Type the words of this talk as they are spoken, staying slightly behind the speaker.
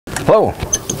Hello,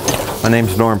 my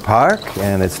name's Norm Park,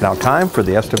 and it's now time for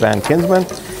the Estevan Kinsman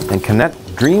and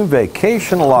Connect Dream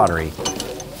Vacation Lottery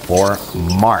for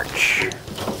March.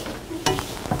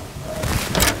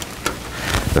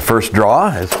 The first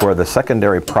draw is for the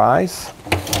secondary prize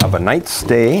of a night's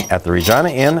stay at the Regina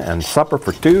Inn and supper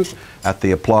for two at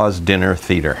the Applause Dinner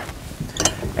Theater.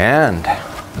 And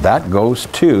that goes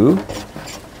to,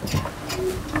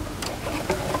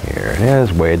 here it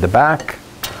is, way at the back,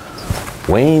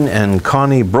 Wayne and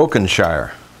Connie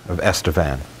Brokenshire of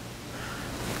Estevan.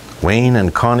 Wayne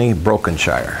and Connie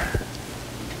Brokenshire.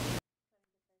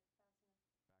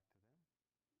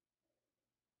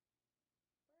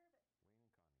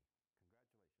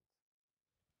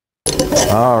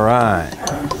 All right,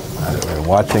 we're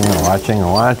watching and watching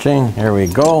and watching. Here we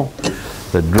go.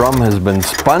 The drum has been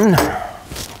spun.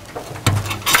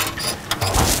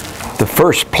 The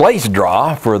first place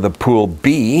draw for the Pool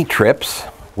B trips,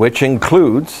 which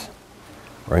include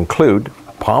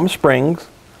Palm Springs,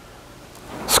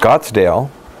 Scottsdale,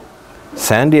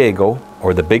 San Diego,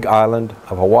 or the Big Island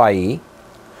of Hawaii,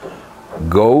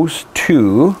 goes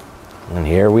to, and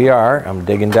here we are, I'm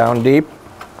digging down deep,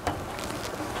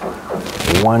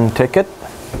 one ticket,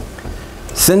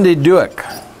 Cindy Duick.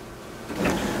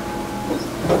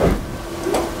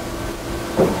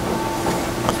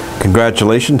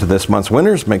 Congratulations to this month's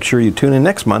winners. Make sure you tune in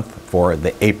next month for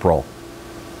the April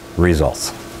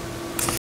results.